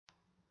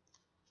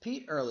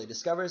Pete Earley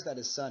discovers that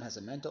his son has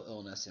a mental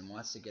illness and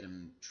wants to get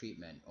him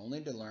treatment, only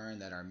to learn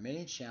that there are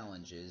many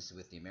challenges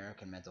with the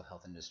American mental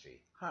health industry.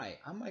 Hi,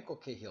 I'm Michael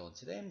Cahill, and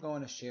today I'm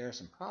going to share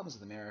some problems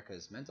with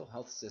America's mental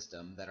health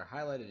system that are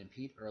highlighted in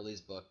Pete Earley's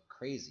book,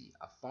 Crazy,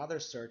 A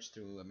Father's Search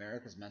Through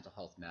America's Mental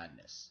Health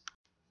Madness.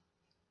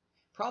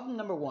 Problem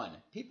number 1.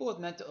 People with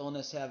mental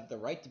illness have the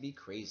right to be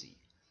crazy.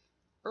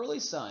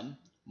 Earley's son,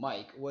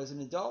 Mike, was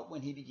an adult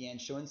when he began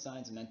showing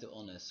signs of mental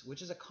illness,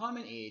 which is a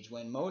common age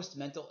when most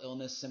mental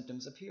illness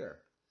symptoms appear.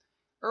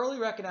 Earley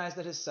recognized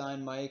that his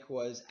son, Mike,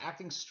 was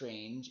acting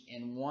strange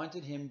and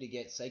wanted him to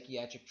get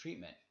psychiatric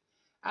treatment.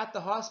 At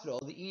the hospital,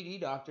 the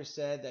ED doctor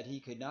said that he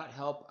could not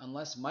help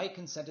unless Mike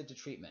consented to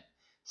treatment.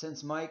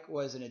 Since Mike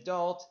was an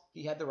adult,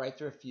 he had the right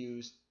to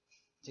refuse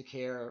to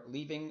care,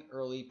 leaving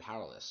Earley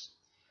powerless.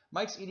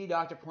 Mike's ED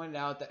doctor pointed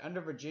out that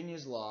under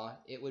Virginia's law,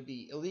 it would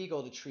be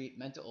illegal to treat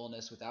mental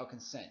illness without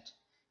consent.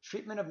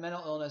 Treatment of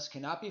mental illness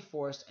cannot be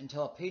forced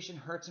until a patient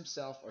hurts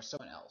himself or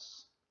someone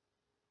else.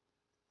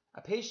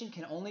 A patient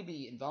can only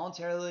be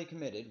involuntarily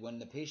committed when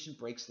the patient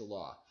breaks the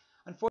law.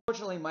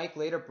 Unfortunately, Mike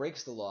later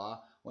breaks the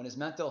law when his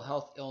mental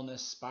health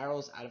illness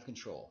spirals out of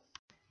control.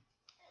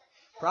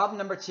 Problem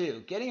number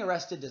 2. Getting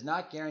arrested does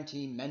not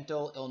guarantee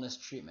mental illness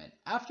treatment.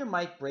 After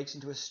Mike breaks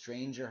into a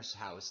stranger's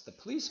house, the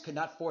police could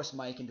not force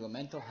Mike into a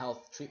mental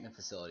health treatment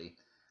facility.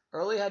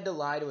 Earley had to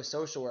lie to a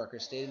social worker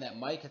stating that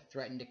Mike had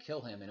threatened to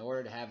kill him in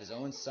order to have his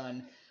own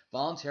son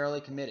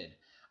voluntarily committed.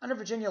 Under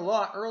Virginia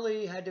law,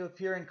 Earley had to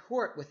appear in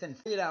court within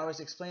 48 hours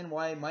to explain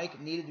why Mike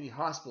needed to be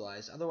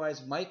hospitalized,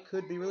 otherwise Mike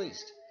could be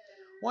released.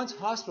 Once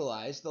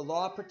hospitalized, the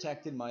law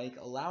protected Mike,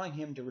 allowing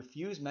him to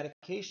refuse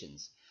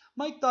medications.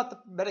 Mike thought the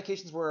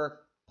medications were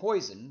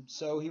poison,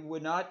 so he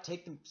would not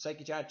take the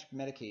psychiatric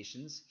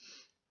medications,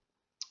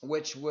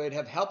 which would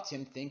have helped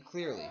him think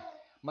clearly.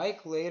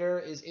 Mike later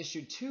is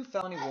issued 2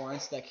 felony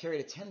warrants that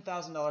carried a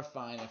 $10,000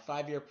 fine and a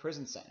 5-year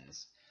prison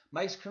sentence.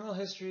 Mike's criminal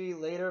history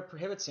later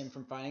prohibits him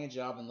from finding a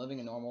job and living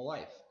a normal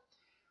life.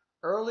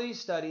 Earley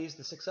studies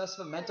the success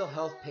of a mental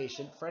health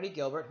patient, Freddie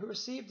Gilbert, who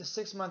received a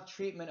 6-month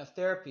treatment of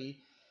therapy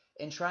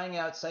and trying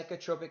out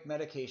psychotropic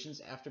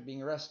medications after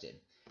being arrested.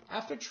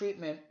 After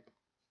treatment,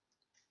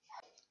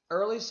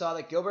 Earley saw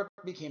that Gilbert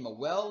became a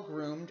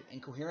well-groomed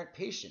and coherent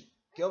patient.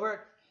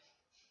 Gilbert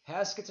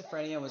has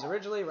schizophrenia and was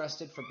originally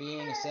arrested for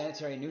being a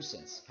sanitary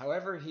nuisance.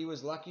 However, he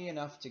was lucky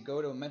enough to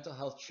go to a mental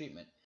health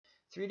treatment.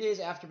 3 days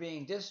after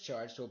being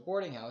discharged to a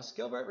boarding house,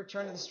 Gilbert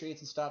returned to the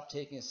streets and stopped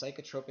taking his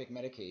psychotropic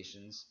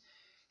medications.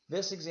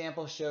 This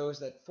example shows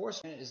that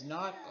forced treatment is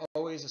not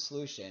always a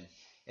solution.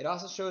 It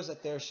also shows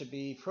that there should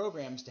be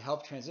programs to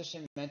help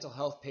transition mental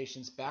health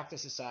patients back to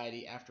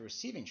society after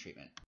receiving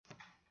treatment.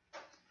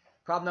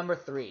 Problem number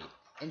 3.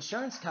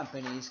 Insurance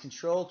companies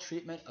control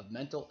treatment of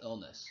mental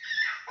illness.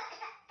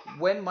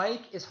 When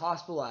Mike is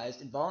hospitalized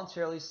and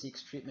voluntarily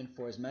seeks treatment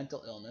for his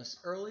mental illness,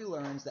 Earley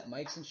learns that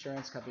Mike's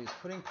insurance company is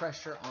putting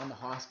pressure on the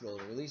hospital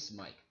to release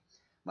Mike.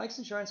 Mike's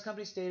insurance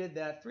company stated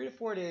that 3 to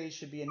 4 days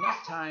should be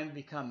enough time to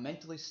become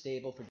mentally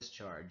stable for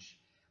discharge.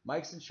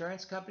 Mike's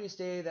insurance company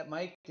stated that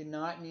Mike did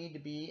not need to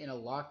be in a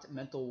locked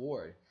mental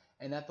ward,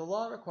 and that the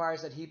law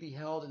requires that he be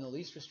held in the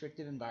least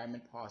restrictive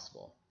environment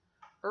possible.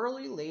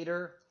 Earley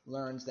later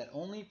learns that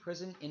only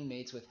prison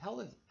inmates with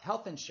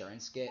health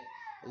insurance get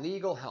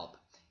legal help,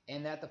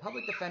 and that the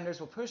public defenders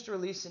will push to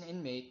release an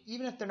inmate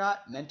even if they're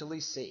not mentally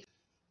safe.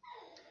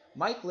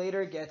 Mike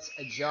later gets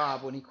a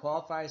job when he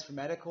qualifies for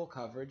medical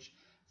coverage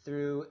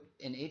through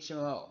an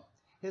HMO.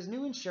 His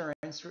new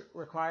insurance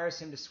requires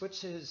him to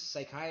switch his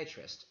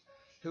psychiatrist,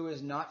 who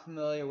is not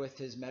familiar with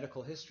his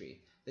medical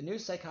history. The new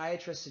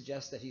psychiatrist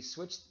suggests that he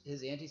switch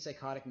his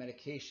antipsychotic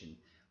medication,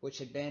 which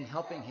had been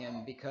helping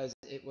him because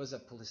it was a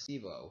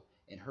placebo,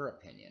 in her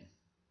opinion.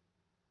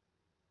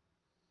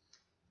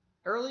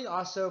 Earley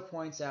also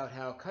points out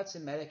how cuts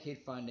in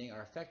Medicaid funding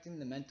are affecting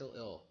the mental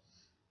ill.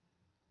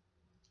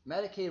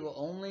 Medicaid will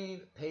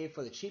only pay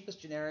for the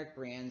cheapest generic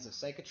brands of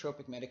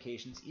psychotropic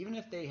medications, even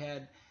if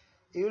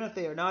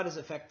they are not as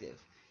effective.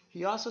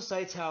 He also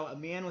cites how a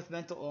man with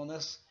mental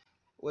illness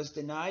was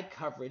denied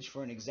coverage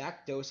for an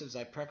exact dose of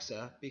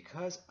Zyprexa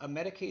because a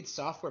Medicaid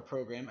software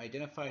program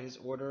identified his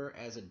order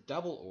as a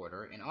double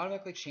order and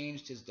automatically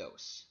changed his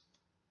dose.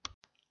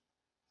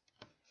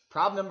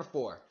 Problem number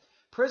 4.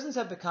 Prisons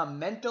have become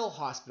mental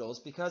hospitals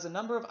because a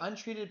number of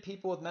untreated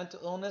people with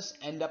mental illness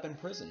end up in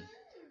prison.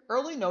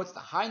 Earley notes the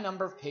high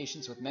number of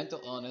patients with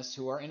mental illness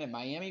who are in a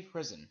Miami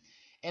prison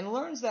and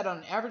learns that on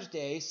an average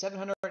day,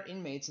 700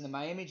 inmates in the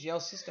Miami jail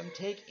system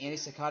take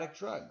antipsychotic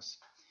drugs.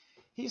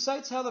 He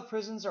cites how the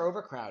prisons are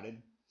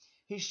overcrowded.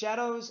 He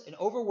shadows an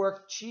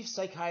overworked chief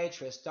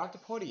psychiatrist, Dr.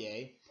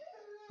 Poitier,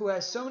 who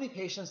has so many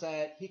patients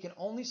that he can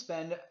only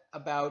spend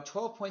about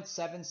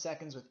 12.7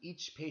 seconds with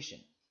each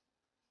patient.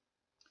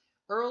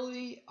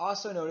 Earley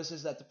also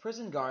notices that the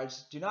prison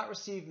guards do not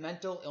receive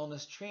mental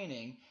illness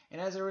training, and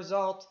as a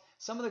result,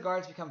 some of the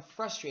guards become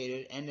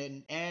frustrated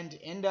and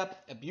end up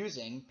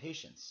abusing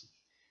patients.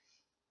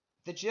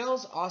 The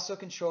jails also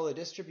control the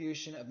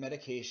distribution of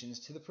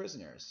medications to the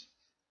prisoners.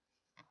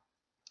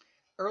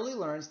 Early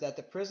learns that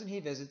the prison he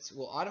visits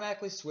will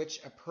automatically switch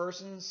a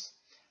person's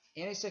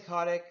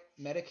antipsychotic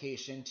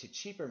medication to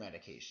cheaper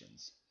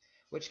medications,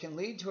 which can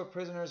lead to a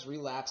prisoner's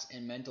relapse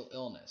and mental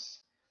illness.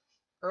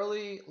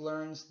 Early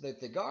learns that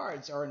the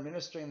guards are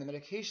administering the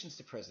medications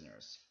to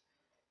prisoners.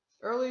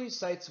 Early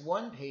cites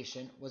one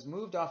patient was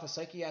moved off a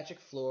psychiatric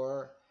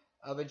floor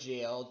of a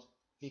jail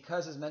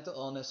because his mental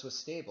illness was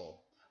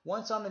stable.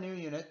 Once on the new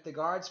unit, the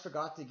guards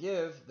forgot to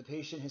give the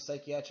patient his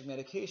psychiatric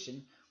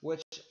medication,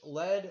 which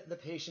led the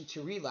patient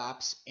to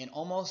relapse and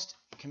almost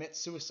commit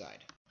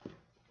suicide.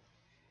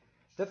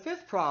 The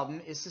fifth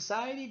problem is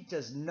society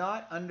does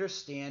not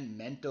understand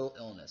mental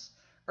illness.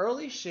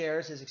 Early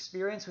shares his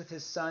experience with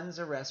his son's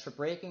arrest for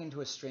breaking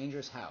into a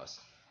stranger's house.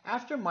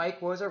 After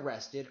Mike was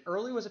arrested,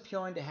 Early was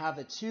appealing to have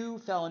the 2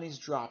 felonies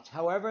dropped.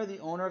 However, the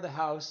owner of the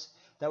house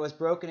that was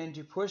broken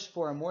into pushed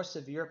for a more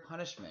severe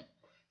punishment.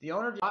 The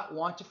owner did not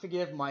want to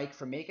forgive Mike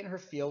for making her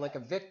feel like a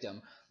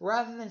victim,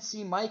 rather than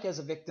see Mike as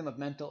a victim of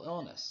mental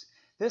illness.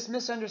 This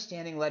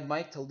misunderstanding led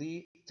Mike to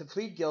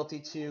plead guilty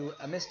to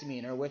a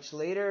misdemeanor, which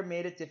later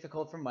made it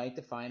difficult for Mike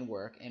to find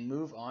work and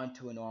move on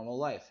to a normal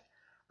life.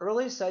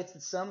 Early cites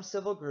that some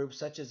civil groups,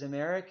 such as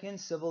American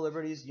Civil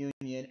Liberties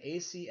Union,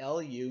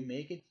 ACLU,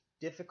 make it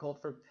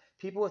difficult for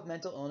people with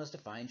mental illness to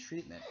find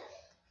treatment.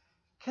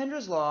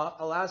 Kendra's law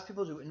allows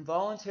people to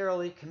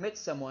involuntarily commit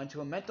someone to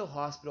a mental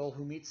hospital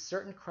who meets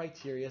certain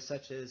criteria,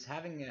 such as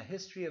having a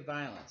history of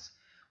violence.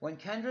 When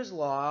Kendra's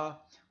law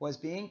was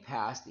being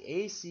passed, the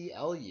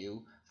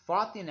ACLU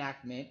fought the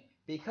enactment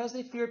because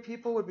they feared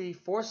people would be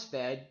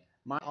force-fed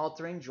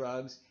mind-altering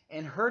drugs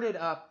and herded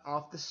up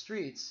off the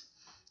streets.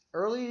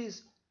 Early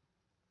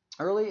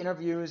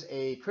interviews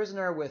a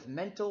prisoner with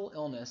mental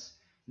illness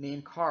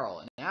named Carl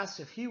and asks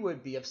if he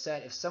would be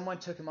upset if someone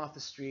took him off the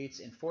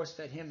streets and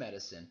force-fed him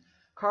medicine.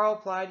 Carl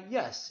replied,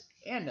 yes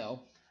and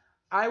no.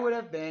 I would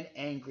have been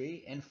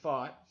angry and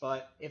fought,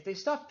 but if they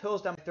stuffed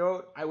pills down my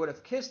throat, I would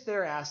have kissed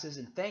their asses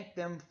and thanked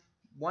them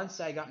once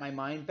I got my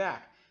mind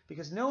back,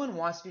 because no one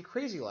wants to be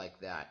crazy like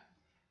that.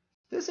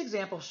 This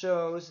example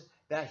shows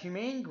that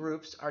humane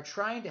groups are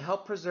trying to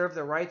help preserve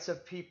the rights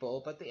of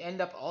people, but they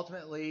end up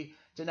ultimately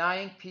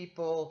denying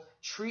people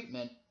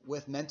treatment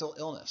with mental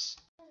illness.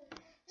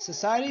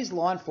 Society's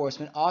law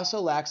enforcement also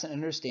lacks an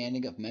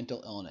understanding of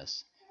mental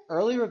illness.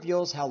 Early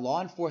reveals how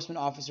law enforcement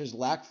officers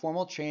lack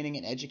formal training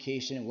and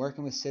education in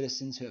working with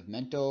citizens who have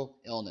mental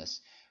illness.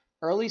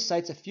 Early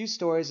cites a few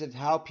stories of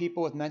how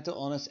people with mental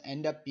illness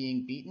end up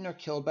being beaten or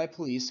killed by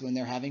police when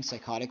they're having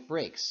psychotic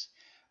breaks.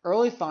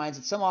 Early finds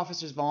that some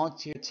officers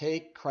volunteer to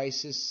take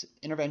crisis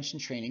intervention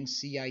training,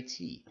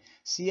 CIT.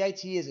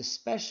 CIT is a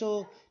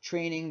special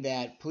training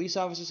that police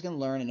officers can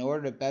learn in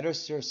order to better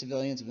serve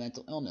civilians with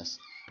mental illness.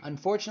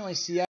 Unfortunately,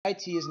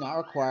 CIT is not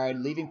required,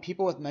 leaving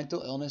people with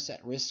mental illness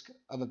at risk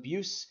of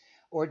abuse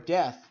or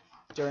death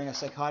during a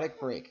psychotic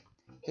break.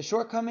 The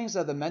shortcomings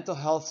of the mental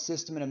health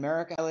system in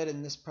America highlighted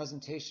in this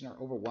presentation are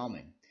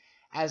overwhelming.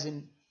 As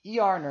an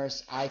ER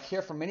nurse, I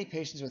care for many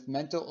patients with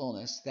mental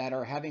illness that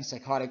are having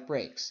psychotic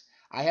breaks.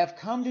 I have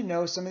come to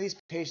know some of these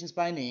patients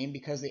by name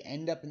because they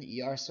end up in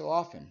the ER so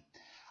often.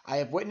 I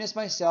have witnessed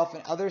myself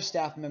and other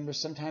staff members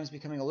sometimes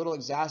becoming a little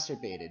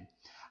exacerbated.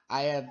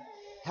 I have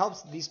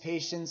helped these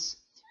patients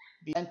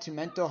be sent to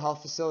mental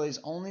health facilities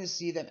only to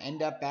see them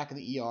end up back in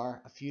the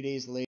ER a few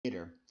days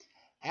later.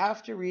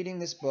 After reading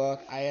this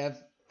book, I have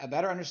a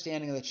better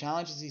understanding of the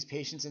challenges these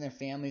patients and their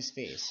families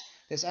face.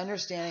 This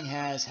understanding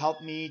has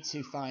helped me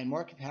to find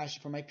more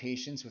compassion for my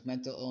patients with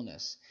mental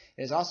illness.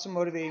 It has also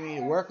motivated me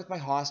to work with my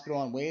hospital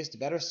on ways to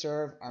better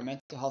serve our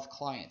mental health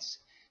clients.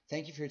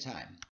 Thank you for your time.